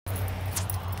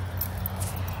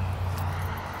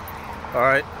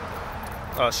Alright,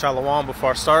 Shalom.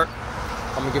 Before I start,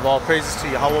 I'm going to give all praises to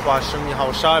Yahweh, B'Hashem,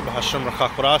 Yahweh Shai, B'Hashem,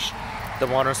 Rakach,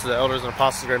 the honors to the elders and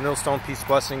apostles of Great Millstone, peace,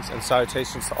 blessings, and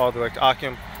salutations to all direct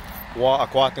Akim, Wa,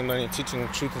 Akwatim, learning, teaching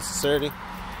truth and sincerity.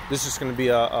 This is going to be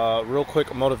a real quick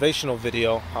motivational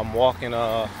video. I'm walking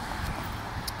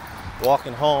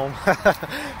home.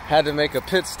 Had to make a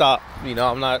pit stop. You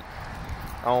know, I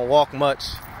don't walk much,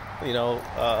 you know,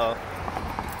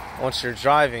 once you're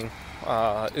driving.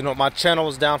 You know, my channel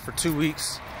was down for 2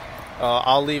 weeks.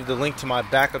 I'll leave the link to my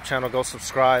backup channel. Go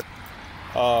subscribe.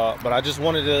 But I just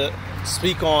wanted to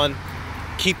speak on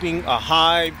keeping a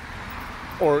high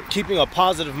or keeping a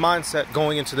positive mindset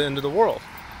going into the end of the world.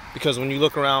 Because when you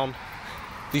look around,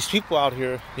 these people out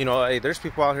here, you know, hey, there's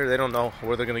people out here, they don't know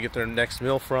where they're going to get their next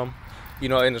meal from. You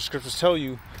know, and the scriptures tell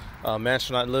you, man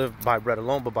shall not live by bread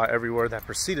alone, but by every word that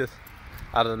proceedeth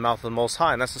out of the mouth of the Most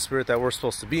High. And that's the spirit that we're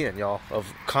supposed to be in, y'all,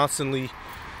 of constantly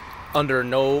under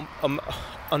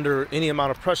any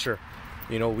amount of pressure.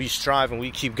 You know, we strive and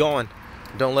we keep going.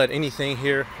 Don't let anything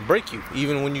here break you.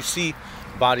 Even when you see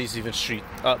bodies in the street,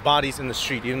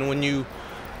 even when you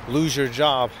lose your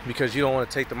job because you don't want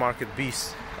to take the mark of the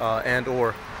beast and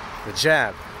or the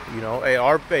jab. You know,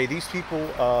 hey, these people,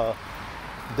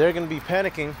 they're going to be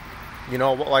panicking. You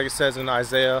know, like it says in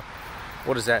Isaiah,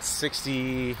 what is that,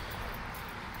 60?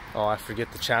 Oh, I forget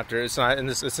the chapter. It's not in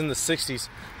this. It's in the 60s.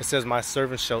 It says, "My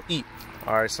servants shall eat."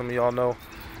 All right, some of y'all know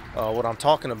what I'm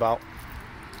talking about.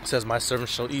 It says, "My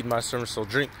servants shall eat, my servants shall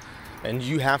drink," and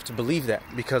you have to believe that,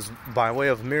 because by way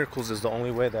of miracles is the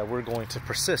only way that we're going to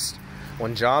persist.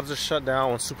 When jobs are shut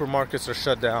down, when supermarkets are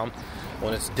shut down,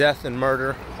 when it's death and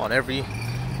murder on every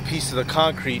piece of the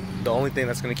concrete, the only thing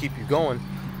that's going to keep you going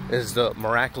is the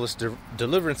miraculous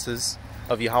deliverances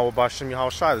of Yahweh, B'Hashem, Yahweh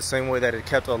Shai, the same way that it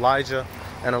kept Elijah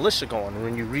and Elisha going. And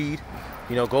when you read,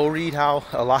 you know, go read how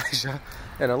Elijah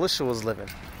and Elisha was living.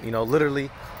 You know, literally,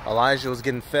 Elijah was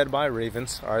getting fed by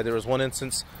ravens. All right, there was one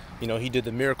instance, you know, he did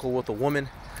the miracle with a woman.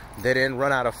 They didn't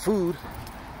run out of food,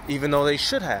 even though they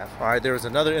should have. All right, there was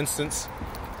another instance,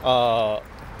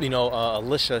 you know,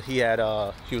 Elisha, he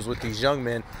was with these young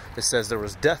men. It says there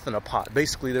was death in a pot.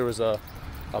 Basically, there was a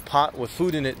pot with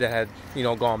food in it that had, you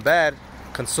know, gone bad.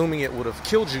 Consuming it would have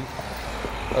killed you.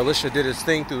 Elisha did his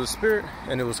thing through the spirit,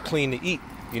 and it was clean to eat.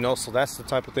 You know, so that's the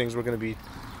type of things we're going to be.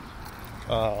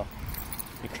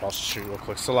 You cross the street real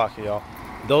quick, Salaki, y'all.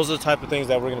 Those are the type of things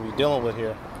that we're going to be dealing with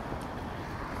here,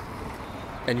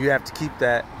 and you have to keep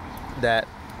that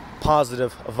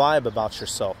positive vibe about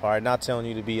yourself. All right, not telling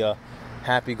you to be a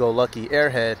happy-go-lucky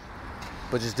airhead,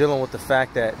 but just dealing with the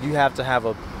fact that you have to have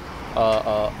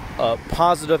a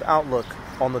positive outlook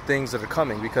on the things that are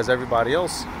coming, because everybody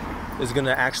else is going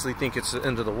to actually think it's the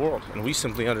end of the world, and we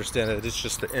simply understand that it's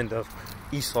just the end of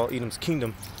Esau, Edom's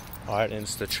kingdom. All right, and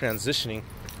it's the transitioning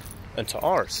into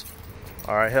ours.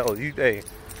 All right, hell, hey,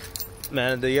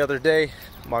 man, the other day,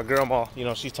 my grandma, you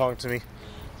know, she's talking to me.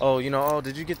 Oh, you know,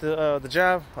 did you get the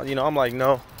jab? You know, I'm like,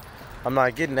 no, I'm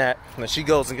not getting that. And then she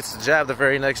goes and gets the jab the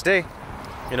very next day.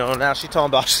 You know, now she's talking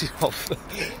about she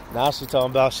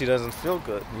doesn't feel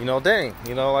good. You know, dang,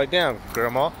 you know, like, damn,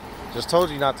 grandma, just told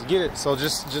you not to get it. So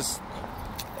just,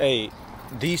 hey,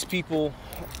 these people,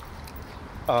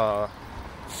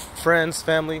 friends,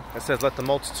 family, it says, let the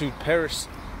multitude perish,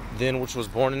 then which was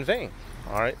born in vain.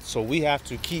 All right, so we have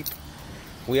to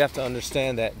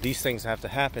understand that these things have to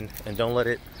happen, and don't let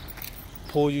it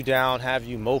pull you down, have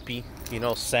you mopey, you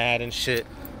know, sad and shit.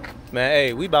 Man,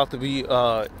 hey, we about to be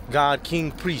God,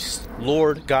 King, Priest,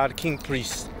 Lord, God, King,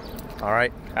 Priest. All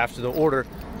right, after the order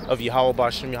of Yahweh,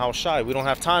 B'Hashem, Yahweh Shai. We don't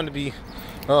have time to be,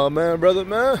 oh man, brother,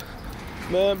 man,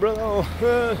 brother,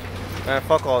 oh, man,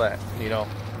 fuck all that. You know,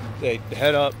 hey,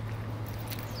 head up,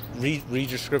 read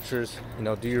your scriptures. You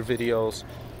know, do your videos,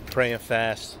 pray and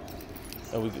fast,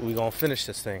 and we gonna finish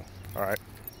this thing. All right.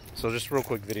 So just a real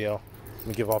quick video. Let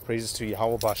me give all praises to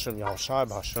Yahweh, B'Hashem, Yahweh Shai,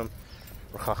 B'Hashem.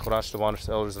 The honors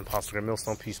to elders and apostles of Great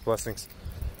Millstone, peace, blessings.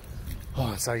 Oh,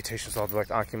 and salutations all direct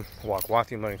Akim, Wa,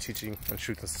 Akwatim, learning, teaching, and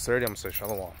truth and sincerity. I'm going to say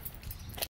Shalom.